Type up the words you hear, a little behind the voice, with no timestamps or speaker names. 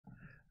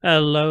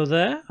Hello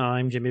there,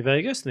 I'm Jimmy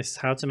Vegas, and this is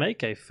how to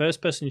make a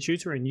first-person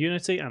shooter in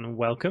Unity, and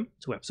welcome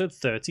to episode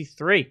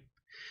 33.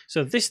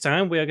 So this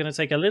time we are going to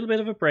take a little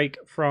bit of a break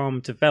from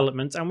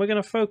development, and we're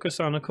going to focus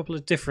on a couple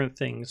of different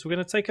things. We're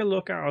going to take a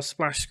look at our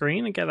splash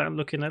screen and get that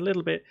looking a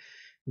little bit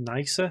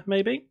nicer,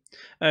 maybe.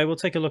 We'll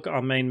take a look at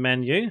our main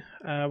menu.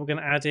 We're going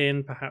to add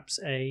in perhaps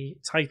a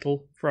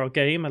title for our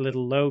game, a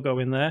little logo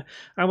in there,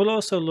 and we'll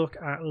also look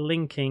at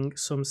linking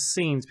some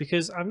scenes,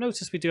 because I've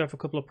noticed we do have a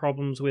couple of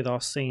problems with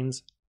our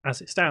scenes as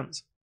it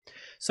stands.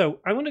 So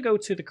I want to go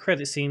to the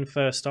credit scene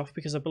first off,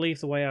 because I believe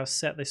the way I've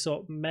set this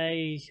up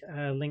may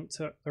link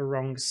to the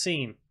wrong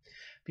scene.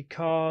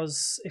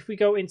 Because if we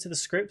go into the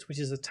script, which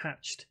is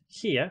attached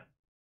here,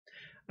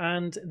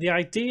 and the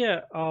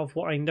idea of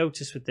what I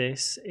noticed with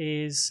this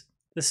is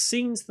the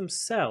scenes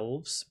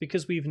themselves,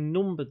 because we've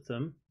numbered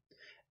them,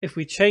 if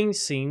we change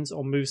scenes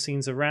or move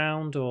scenes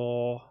around,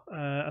 or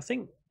I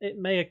think it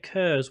may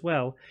occur as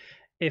well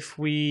if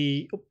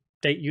we update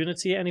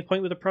Unity at any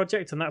point with a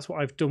project, and that's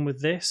what I've done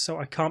with this, so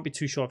I can't be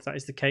too sure if that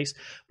is the case.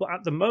 But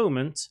at the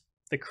moment,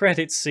 the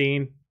credits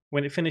scene,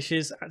 when it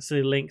finishes,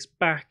 actually links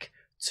back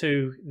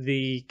to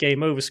the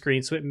game over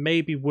screen, so it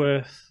may be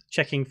worth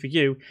checking for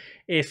you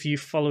if you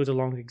followed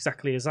along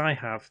exactly as I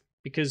have,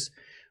 because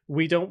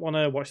we don't want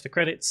to watch the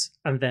credits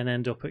and then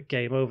end up at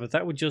game over.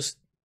 That would just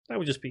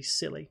be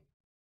silly.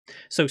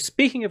 So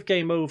speaking of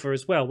game over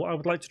as well, what I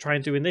would like to try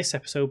and do in this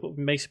episode, but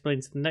we may split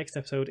into the next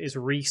episode, is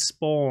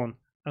respawn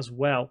as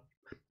well,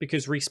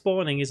 because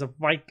respawning is a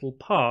vital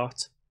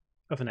part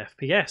of an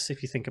FPS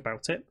if you think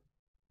about it.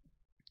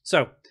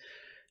 So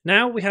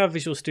now we have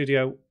Visual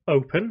Studio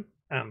open,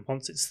 and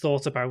once it's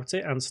thought about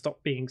it and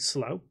stopped being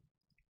slow,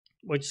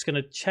 we're just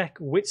going to check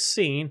which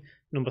scene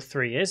number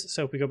 3 is.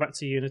 So if we go back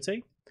to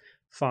Unity,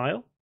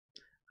 File,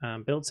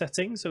 Build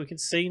Settings, so we can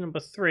see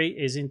number 3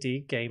 is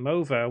indeed game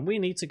over, and we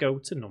need to go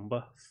to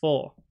number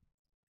 4.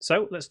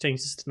 So let's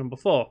change this to number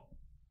 4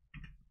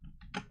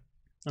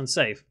 and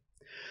save.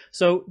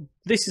 So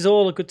this is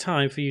all a good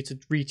time for you to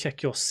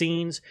recheck your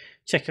scenes,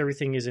 check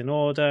everything is in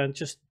order, and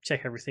just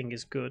check everything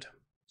is good.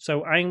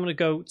 So I'm going to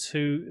go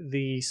to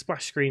the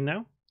splash screen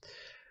now,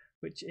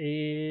 which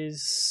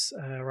is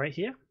right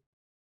here.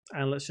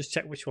 And let's just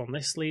check which one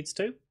this leads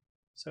to.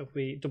 So if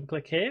we double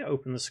click here,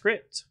 open the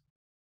script,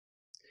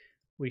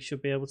 we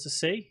should be able to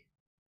see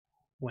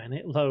when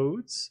it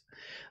loads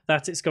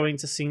that it's going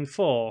to scene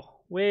 4,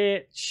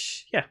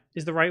 which, yeah,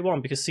 is the right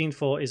one, because scene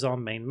 4 is our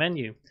main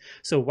menu.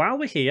 So while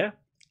we're here,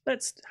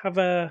 let's have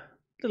a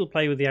little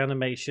play with the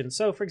animation.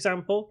 So for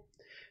example,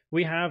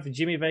 we have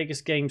Jimmy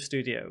Vegas Game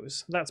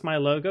Studios. That's my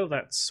logo,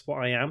 that's what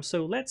I am.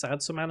 So let's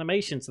add some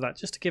animation to that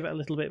just to give it a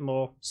little bit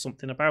more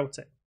something about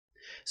it.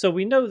 So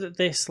we know that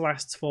this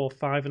lasts for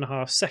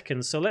 5.5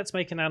 seconds. So let's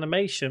make an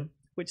animation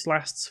which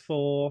lasts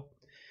for,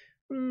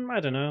 I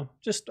don't know,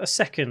 just a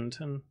second,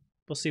 and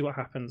we'll see what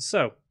happens.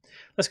 So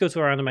let's go to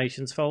our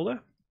animations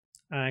folder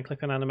and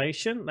click on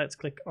animation. Let's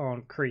click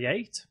on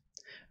create,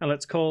 and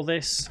let's call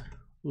this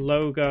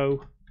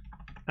logo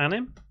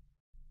anim.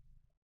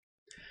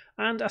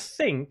 And I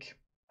think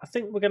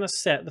we're going to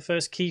set the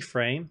first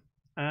keyframe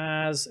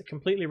as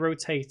completely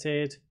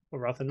rotated, or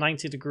rather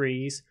 90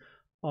 degrees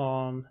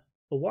on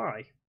the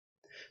Y.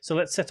 So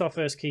let's set our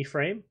first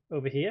keyframe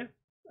over here,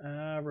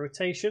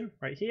 rotation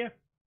right here.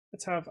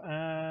 Let's have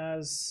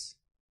as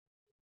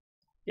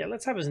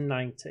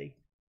 90,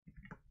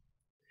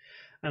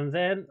 and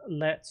then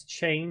let's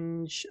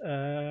change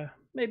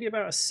maybe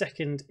about a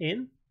second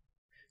in.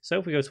 So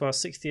if we go to our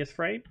 60th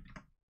frame,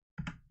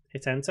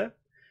 hit enter,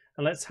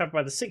 and let's have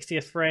by the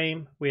 60th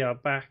frame we are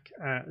back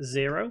at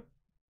 0.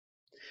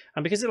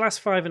 And because it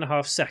lasts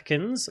 5.5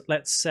 seconds,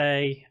 let's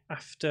say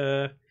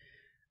after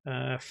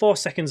 4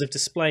 seconds of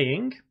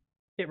displaying,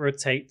 it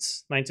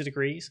rotates 90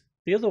 degrees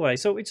the other way.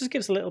 So it just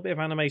gives a little bit of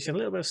animation, a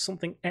little bit of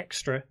something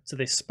extra to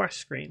this splash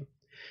screen.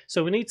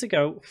 So we need to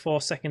go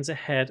 4 seconds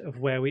ahead of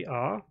where we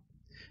are.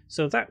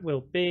 So that will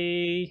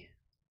be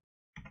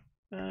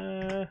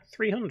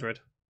 300,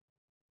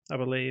 I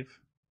believe.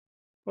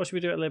 Or should we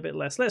do it a little bit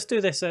less? Let's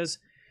do this as,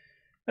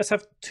 let's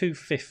have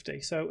 250.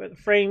 So at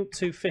frame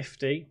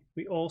 250,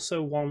 we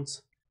also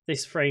want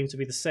this frame to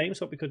be the same.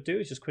 So what we could do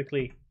is just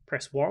quickly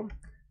press 1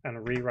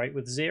 and rewrite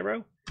with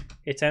 0,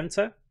 hit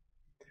enter.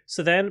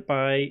 So then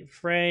by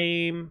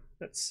frame,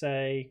 let's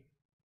say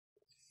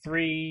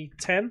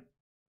 310,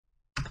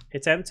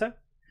 hit enter,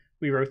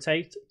 we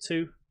rotate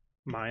to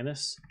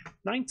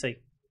 -90.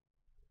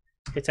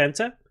 Hit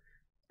enter,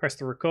 press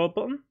the record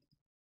button,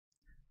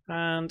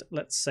 and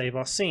let's save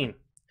our scene.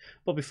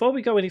 But before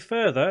we go any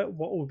further,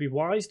 what would be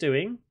wise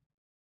doing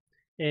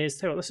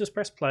is, let's just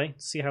press play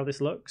to see how this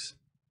looks.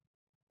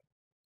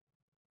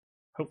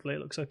 Hopefully it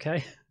looks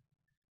okay.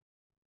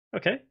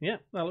 Okay, yeah,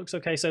 that looks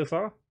okay so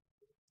far.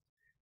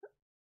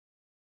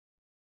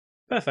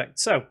 Perfect.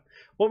 So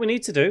what we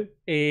need to do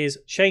is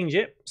change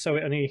it so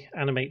it only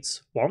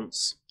animates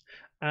once.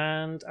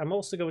 And I'm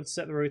also going to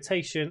set the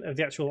rotation of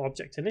the actual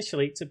object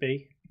initially to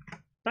be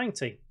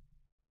 90.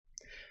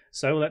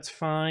 So let's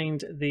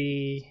find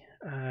the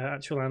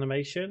actual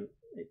animation.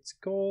 It's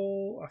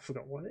called, I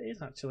forgot what it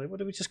is actually. What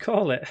did we just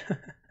call it?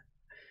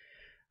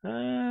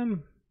 Gosh,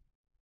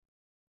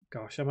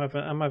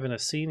 I'm having a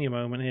senior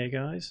moment here,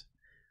 guys.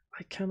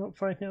 I cannot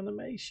find the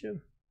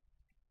animation.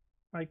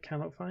 I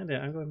cannot find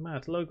it. I'm going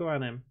mad. Logo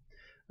anim.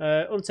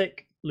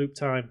 Untick loop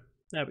time.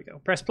 There we go.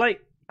 Press play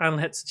and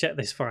let's check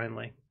this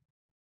finally.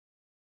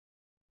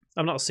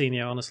 I'm not a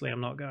senior, honestly.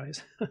 I'm not,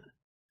 guys.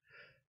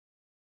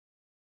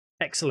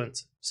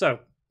 Excellent. So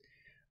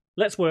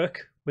let's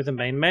work with the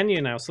main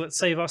menu now. So let's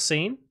save our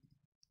scene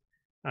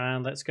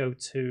and let's go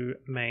to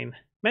main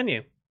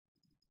menu.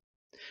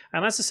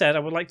 And as I said, I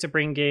would like to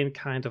bring in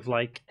kind of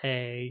like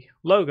a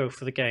logo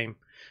for the game.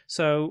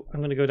 So I'm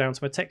going to go down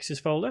to my textures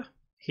folder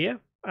here,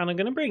 and I'm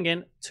going to bring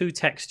in two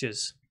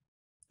textures,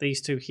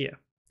 these two here.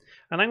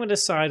 And I'm going to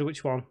decide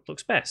which one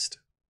looks best.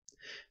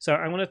 So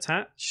I'm going to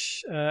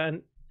attach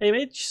an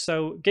image,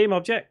 so game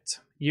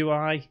object,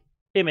 UI,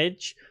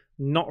 image,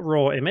 not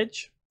raw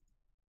image.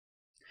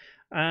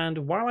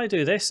 And while I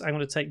do this, I'm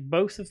going to take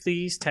both of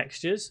these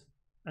textures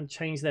and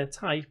change their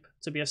type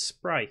to be a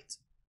sprite.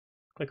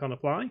 Click on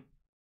apply.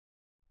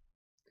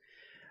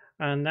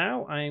 And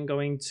now I'm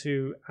going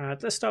to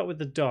add, let's start with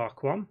the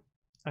dark one,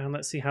 and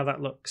let's see how that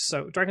looks.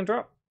 So drag and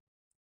drop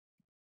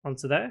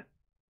onto there.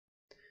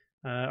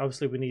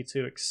 Obviously we need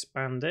to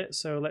expand it.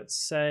 So let's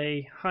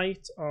say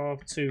height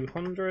of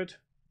 200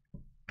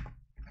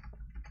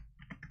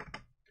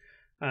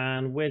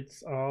 and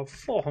width of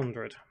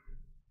 400,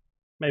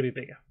 maybe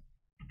bigger,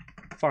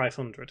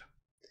 500.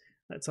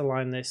 Let's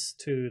align this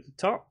to the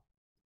top.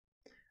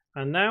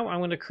 And now I'm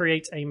going to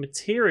create a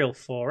material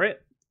for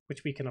it,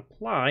 which we can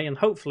apply, and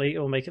hopefully it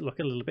will make it look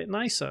a little bit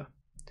nicer.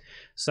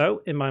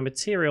 So in my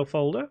material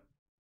folder,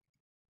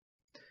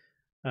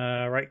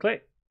 right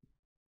click,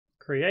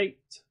 create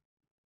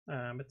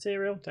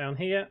material down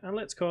here, and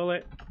let's call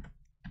it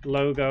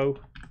logo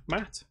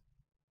matte.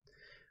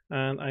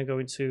 And I'm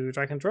going to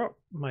drag and drop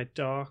my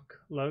dark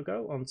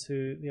logo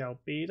onto the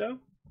albedo,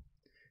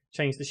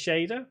 change the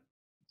shader,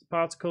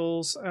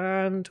 particles,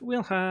 and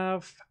we'll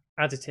have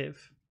additive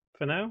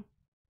for now.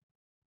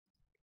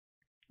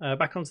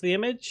 Back onto the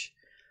image,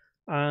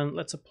 and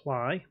let's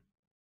apply,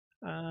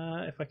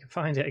 if I can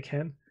find it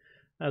again,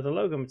 the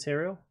logo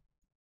material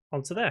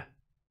onto there,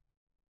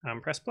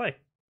 and press play.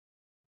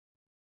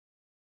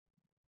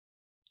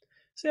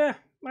 So yeah,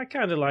 I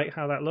kind of like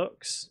how that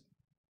looks.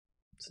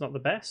 It's not the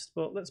best,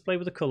 but let's play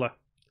with the colour.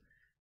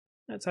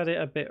 Let's add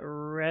it a bit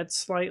red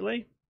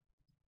slightly.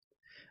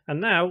 And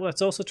now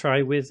let's also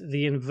try with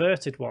the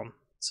inverted one.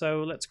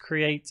 So let's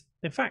create,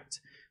 in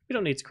fact, we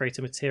don't need to create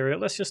a material.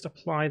 Let's just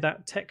apply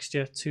that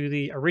texture to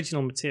the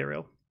original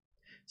material.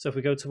 So if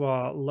we go to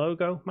our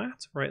logo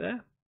matte right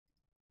there,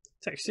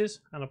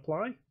 textures, and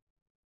apply.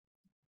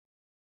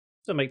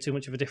 Doesn't make too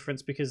much of a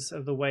difference because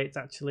of the way it's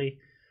actually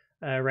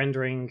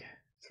rendering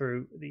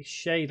through the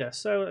shader.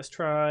 So let's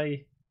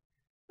try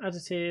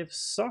additive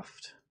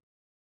soft.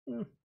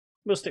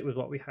 We'll stick with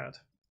what we had.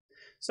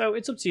 So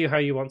it's up to you how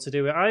you want to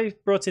do it. I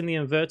brought in the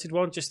inverted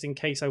one just in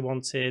case I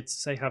wanted to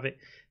say have it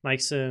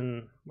nice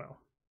and,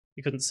 well,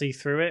 you couldn't see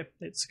through it.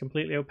 It's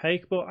completely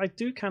opaque, but I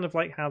do kind of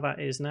like how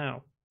that is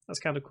now. That's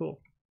kind of cool.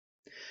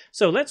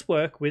 So let's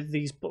work with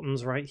these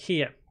buttons right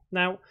here.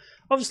 Now,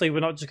 obviously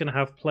we're not just going to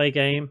have play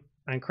game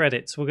and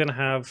credits. We're going to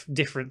have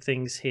different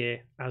things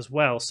here as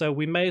well. So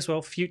we may as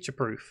well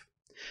future-proof.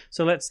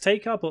 So let's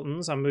take our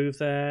buttons and move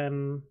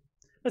them.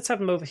 Let's have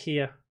them over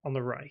here on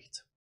the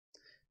right.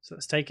 So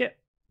let's take it,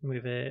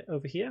 move it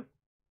over here.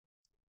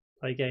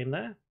 Play game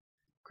there.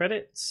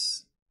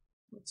 Credits.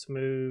 Let's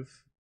move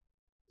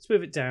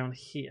it down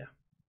here.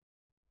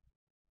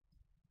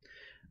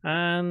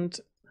 And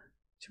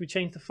should we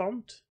change the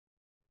font?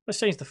 Let's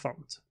change the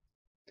font.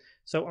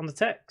 So on the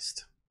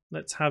text,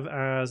 let's have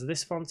as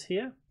this font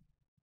here.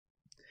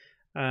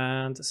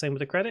 And same with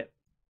the credit.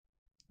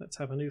 Let's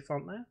have a new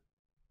font there.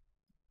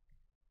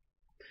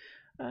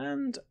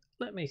 And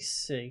let me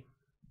see.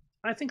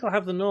 I think I'll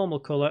have the normal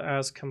color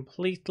as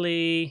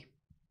completely,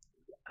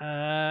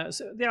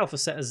 so the alpha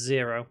set as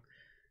 0.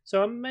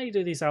 So I may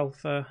do these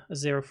alpha as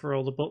 0 for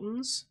all the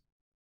buttons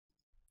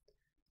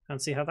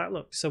and see how that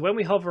looks. So when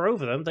we hover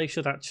over them, they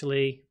should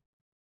actually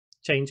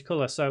change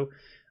color. So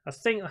I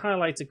think the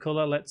highlighted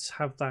color, let's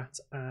have that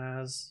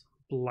as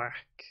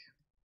black.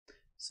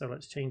 So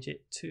let's change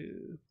it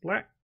to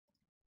black.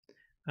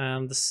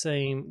 And the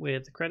same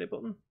with the credit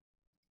button.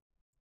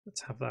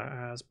 Let's have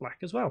that as black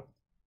as well.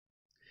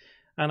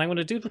 And I'm going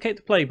to duplicate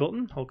the play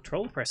button, hold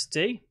Control, press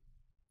D,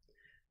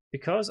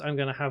 because I'm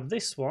going to have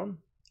this one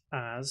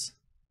as,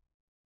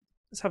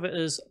 let's have it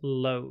as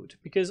load,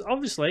 because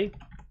obviously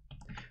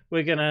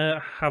we're going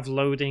to have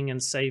loading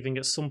and saving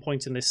at some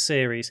point in this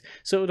series,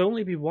 so it would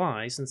only be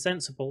wise and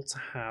sensible to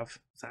have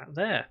that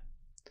there.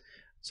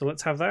 So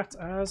let's have that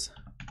as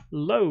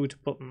load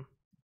button.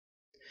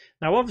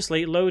 Now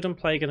obviously load and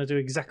play are going to do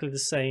exactly the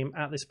same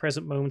at this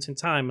present moment in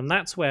time, and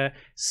that's where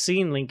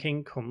scene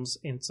linking comes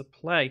into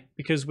play,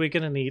 because we're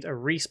going to need a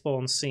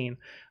respawn scene,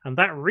 and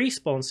that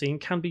respawn scene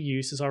can be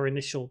used as our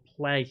initial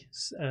play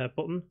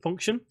button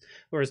function,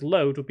 whereas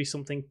load would be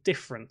something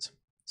different.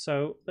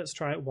 So let's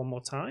try it one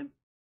more time.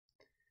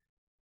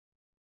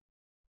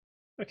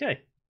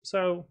 Okay,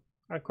 so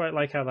I quite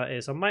like how that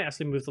is. I might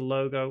actually move the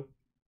logo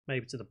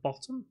maybe to the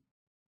bottom.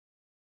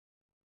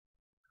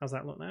 How's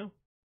that look now?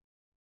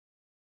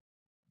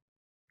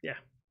 Yeah,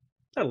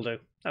 that'll do.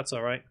 That's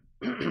all right.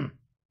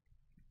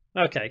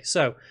 Okay,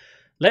 so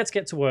let's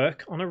get to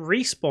work on a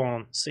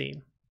respawn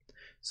scene.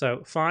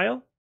 So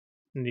File,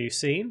 New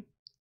Scene.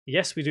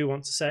 Yes, we do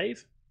want to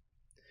save.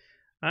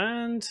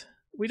 And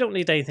we don't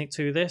need anything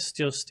to this,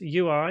 just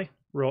UI,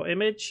 raw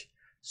image,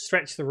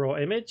 stretch the raw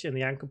image in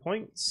the anchor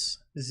points,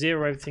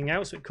 zero everything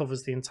out so it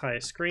covers the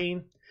entire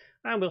screen,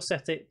 and we'll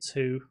set it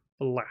to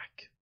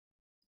black.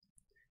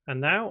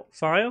 And now,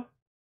 File,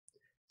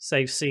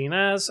 Save Scene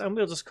As, and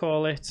we'll just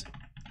call it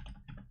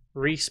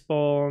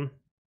Respawn.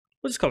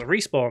 We'll just call it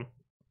Respawn.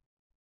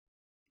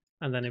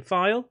 And then in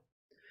File,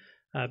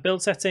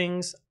 Build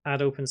Settings,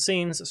 Add Open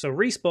Scenes. So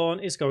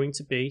Respawn is going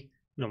to be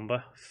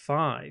number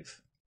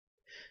 5.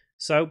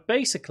 So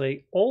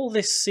basically, all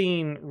this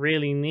scene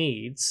really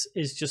needs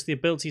is just the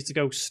ability to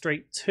go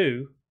straight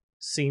to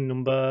scene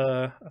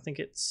number, I think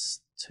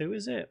it's 2,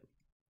 is it?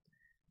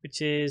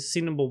 Which is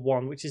scene number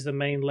 1, which is the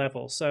main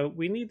level. So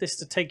we need this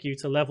to take you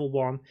to level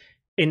 1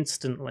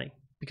 instantly,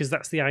 because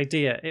that's the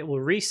idea. It will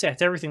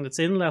reset everything that's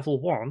in level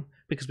 1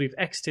 because we've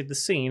exited the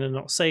scene and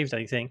not saved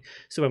anything.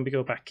 So when we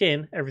go back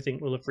in, everything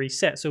will have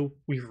reset. So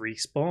we've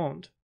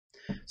respawned.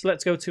 So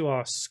let's go to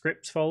our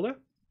scripts folder.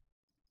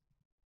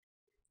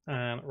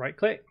 And right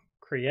click,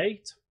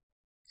 create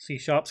C#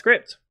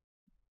 script.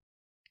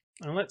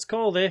 And let's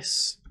call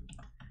this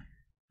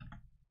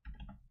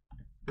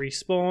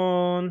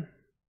respawn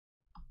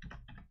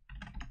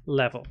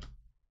level.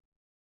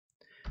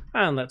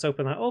 And let's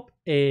open that up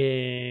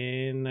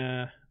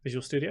in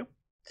Visual Studio.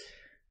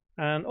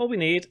 And all we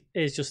need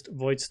is just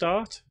void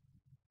start.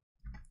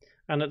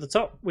 And at the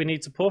top, we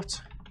need to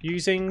put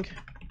using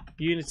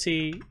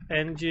Unity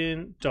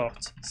engine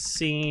dot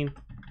scene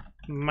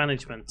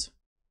management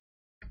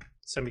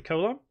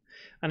semicolon,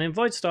 and in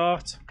void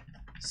start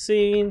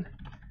scene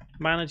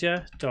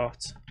manager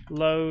dot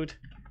load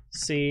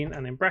scene,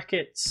 and in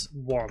brackets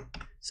 1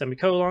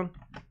 semicolon,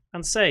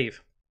 and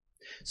save.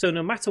 So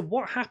no matter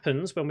what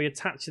happens when we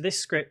attach this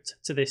script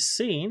to this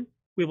scene,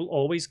 we will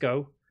always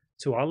go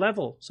to our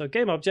level. So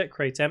game object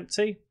create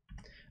empty,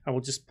 and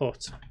we'll just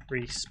put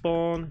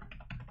respawn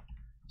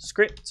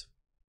script,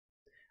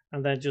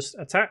 and then just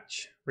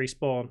attach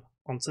respawn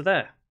onto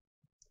there.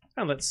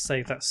 And let's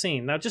save that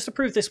scene. Now just to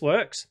prove this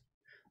works,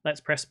 let's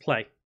press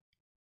play.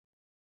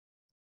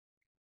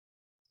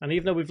 And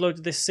even though we've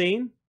loaded this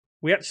scene,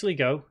 we actually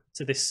go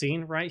to this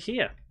scene right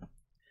here.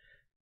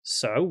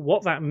 So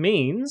what that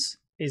means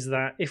is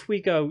that if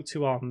we go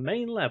to our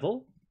main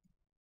level,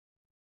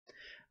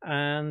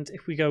 and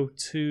if we go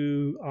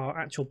to our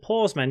actual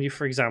pause menu,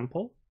 for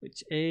example,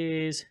 which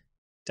is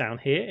down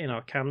here in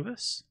our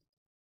canvas,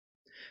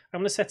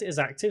 I'm going to set it as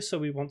active, so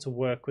we want to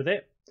work with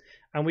it.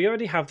 And we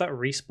already have that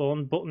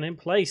respawn button in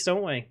place,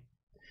 don't we?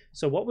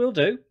 So what we'll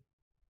do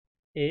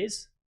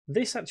is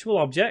this actual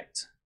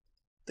object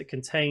that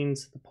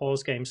contains the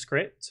pause game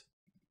script,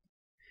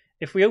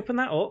 if we open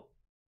that up,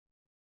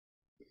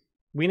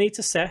 we need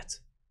to set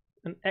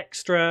an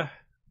extra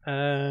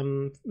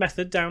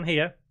method down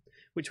here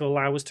which will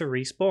allow us to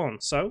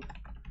respawn. So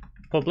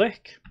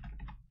public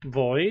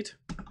void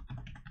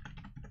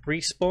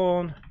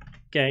respawn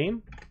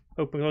game,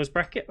 open close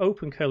bracket,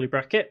 open curly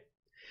bracket,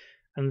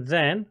 and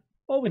then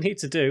all we need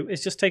to do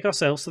is just take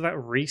ourselves to that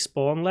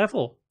respawn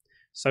level.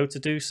 So to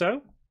do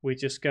so, we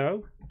just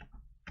go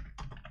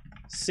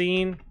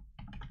scene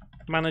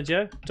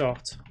manager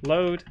dot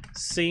load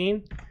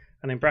scene,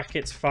 and in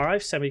brackets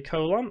 5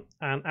 semicolon,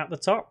 and at the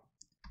top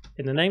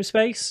in the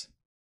namespace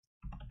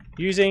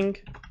using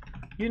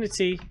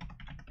Unity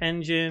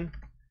engine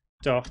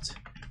dot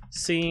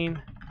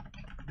scene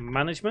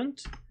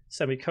management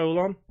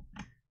semicolon,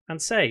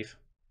 and save.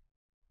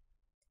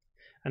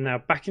 And now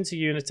back into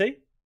Unity,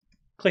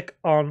 click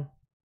on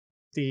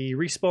the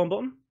respawn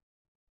button,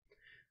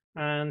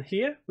 and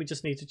here we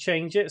just need to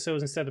change it. So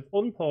instead of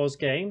unpause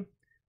game,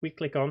 we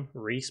click on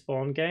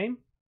respawn game,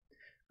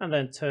 and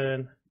then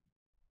turn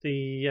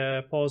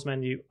the pause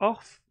menu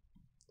off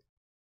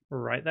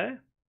right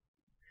there.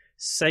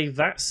 Save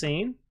that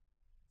scene,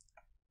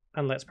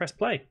 and let's press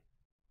play.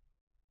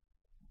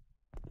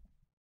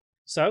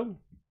 So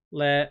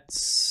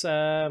let's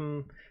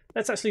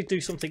actually do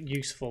something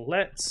useful.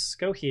 Let's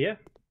go here.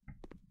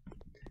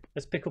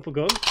 Let's pick up a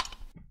gun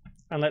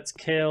and let's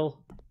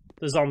kill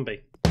the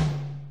zombie.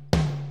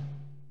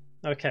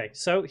 Okay,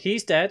 so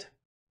he's dead.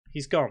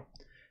 He's gone.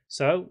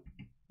 So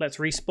let's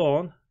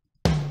respawn.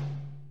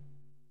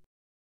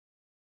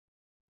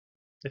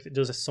 If it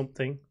does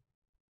something,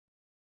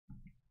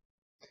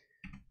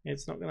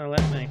 it's not going to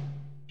let me.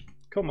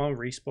 Come on,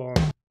 respawn.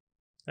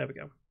 There we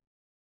go.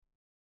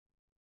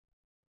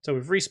 So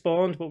we've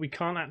respawned, but we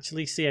can't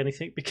actually see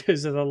anything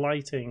because of the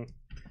lighting.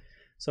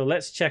 So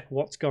let's check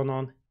what's gone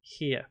on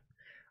here.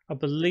 I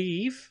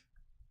believe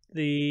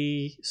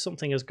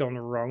something has gone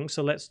wrong.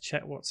 So let's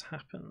check what's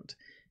happened.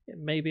 It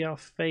may be our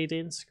fade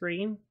in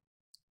screen.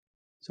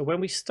 So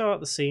when we start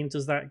the scene,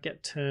 does that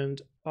get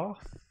turned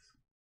off?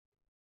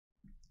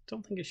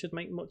 Don't think it should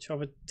make much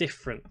of a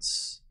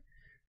difference.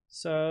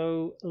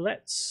 So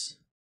let's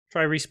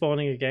try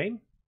respawning again.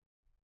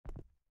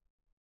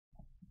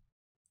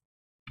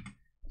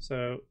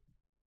 So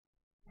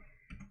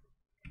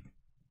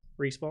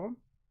respawn.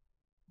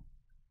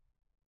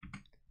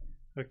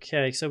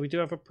 Okay, so we do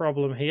have a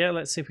problem here.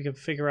 Let's see if we can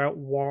figure out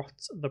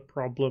what the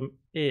problem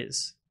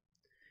is.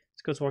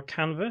 Let's go to our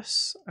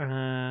canvas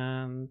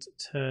and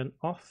turn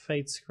off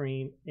fade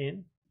screen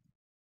in.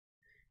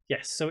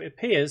 Yes, so it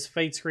appears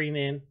fade screen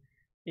in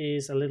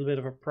is a little bit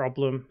of a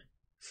problem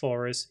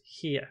for us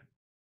here.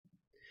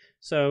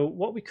 So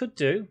what we could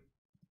do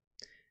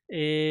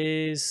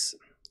is,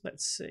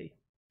 let's see,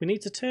 we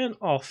need to turn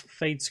off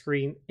fade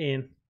screen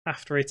in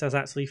after it has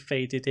actually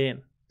faded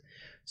in.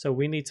 So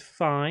we need to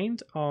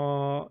find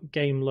our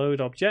game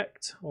load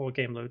object or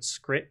game load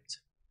script,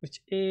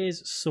 which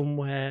is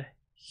somewhere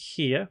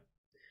here.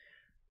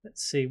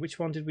 Let's see, which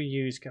one did we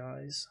use,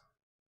 guys?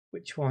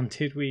 Which one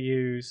did we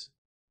use?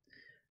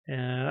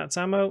 That's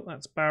ammo,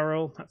 that's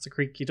barrel, that's a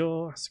creaky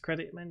door, that's a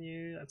credit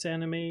menu, that's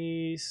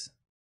enemies,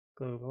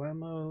 global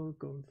ammo,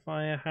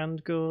 gunfire,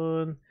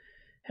 handgun,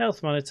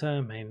 health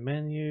monitor, main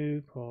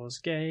menu, pause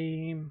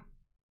game.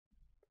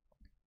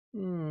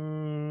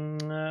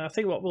 I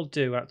think what we'll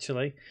do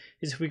actually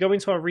is if we go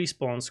into our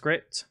respawn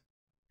script,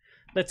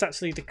 let's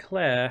actually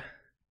declare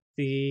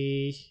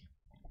the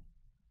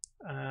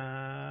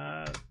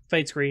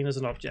fade screen as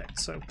an object.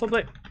 So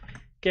public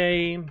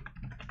game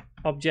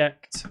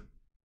object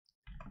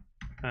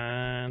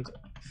and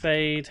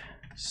fade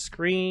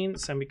screen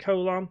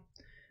semicolon,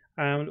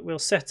 and we'll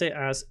set it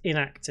as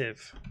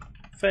inactive.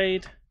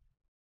 Fade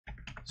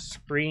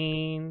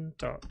screen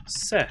dot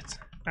set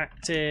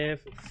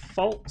active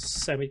false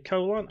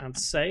semicolon and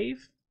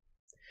save,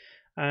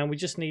 and we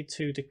just need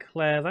to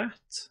declare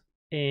that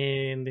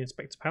in the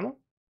inspector panel.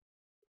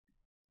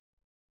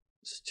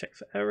 Just check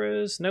for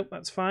errors. Nope,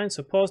 that's fine.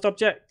 So paused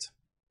object,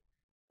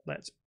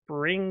 let's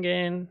bring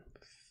in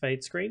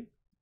fade screen,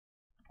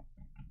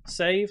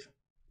 save,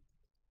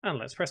 and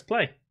let's press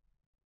play.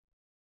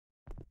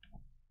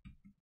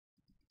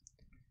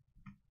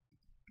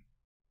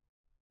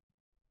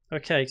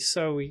 Okay,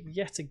 so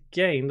yet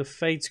again, the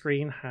fade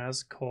screen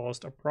has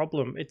caused a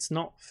problem. It's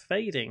not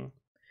fading.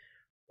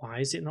 Why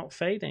is it not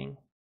fading?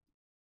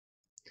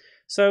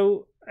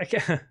 So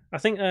I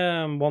think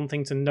one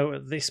thing to note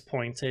at this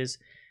point is,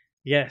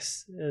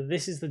 yes,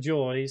 this is the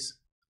joys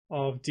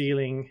of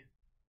dealing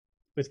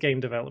with game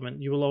development.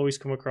 You will always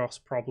come across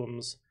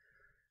problems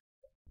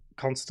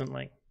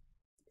constantly.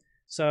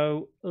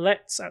 So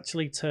let's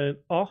actually turn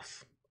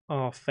off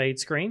our fade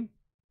screen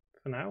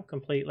for now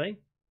completely.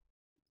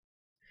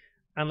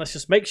 And let's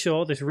just make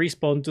sure this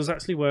respawn does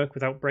actually work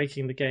without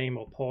breaking the game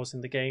or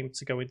pausing the game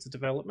to go into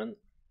development.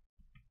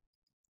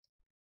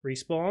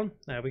 Respawn,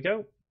 there we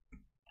go.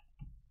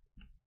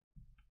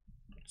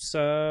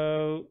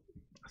 So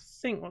I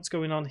think what's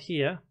going on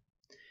here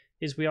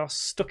is we are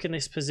stuck in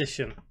this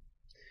position.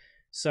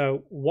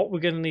 So what we're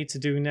going to need to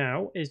do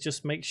now is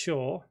just make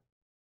sure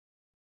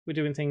we're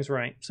doing things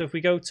right. So if we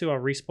go to our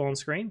respawn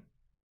screen,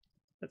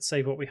 let's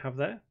save what we have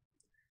there,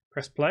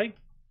 press play.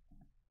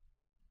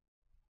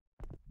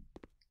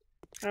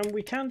 And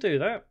we can do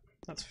that,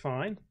 that's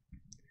fine.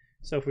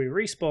 So if we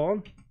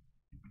respawn,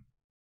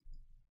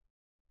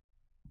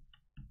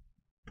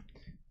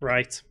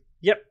 right,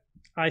 yep,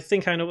 I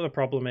think I know what the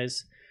problem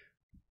is.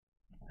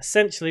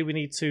 Essentially, we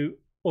need to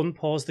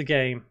unpause the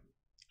game.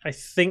 I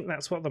think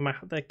that's what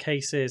the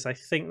case is. I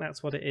think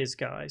that's what it is,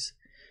 guys.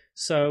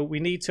 So we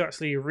need to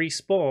actually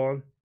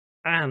respawn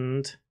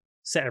and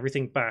set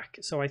everything back.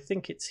 So I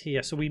think it's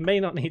here. So we may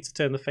not need to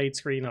turn the fade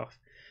screen off.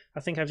 I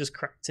think I've just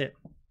cracked it.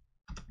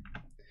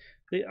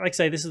 Like I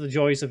say, this is the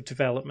joys of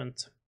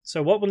development.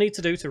 So what we'll need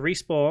to do to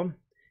respawn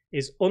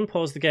is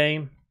unpause the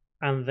game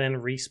and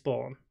then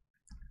respawn.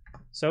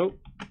 So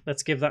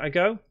let's give that a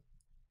go.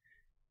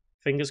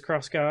 Fingers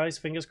crossed, guys.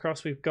 Fingers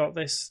crossed we've got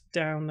this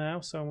down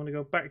now. So I'm going to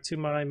go back to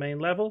my main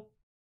level.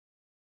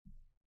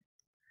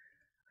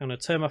 I'm going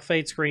to turn my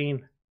fade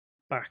screen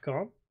back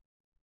on.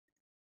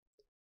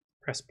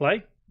 Press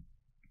play.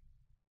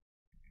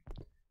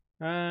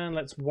 And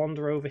let's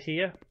wander over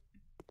here.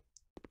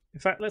 In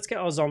fact, let's get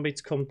our zombie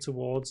to come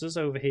towards us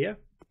over here.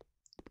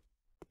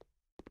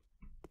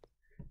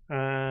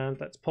 And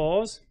let's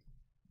pause.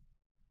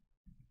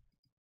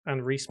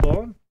 And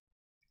respawn.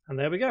 And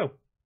there we go.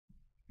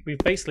 We've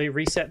basically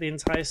reset the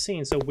entire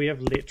scene. So we have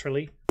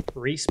literally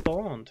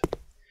respawned.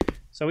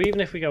 So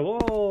even if we go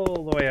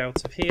all the way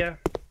out of here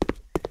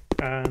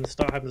and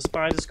start having the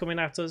spiders coming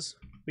at us,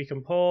 we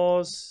can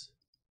pause,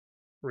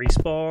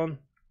 respawn,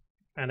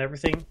 and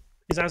everything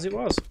is as it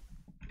was.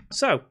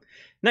 So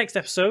next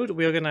episode,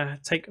 we are going to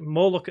take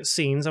more look at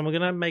scenes, and we're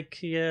going to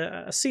make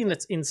a scene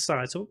that's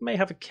inside. So we may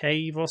have a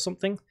cave or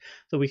something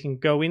that we can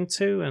go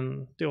into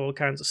and do all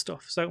kinds of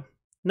stuff. So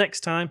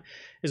next time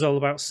is all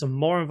about some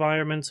more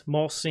environment,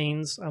 more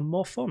scenes, and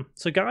more fun.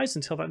 So guys,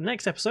 until that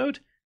next episode,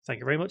 thank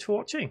you very much for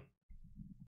watching.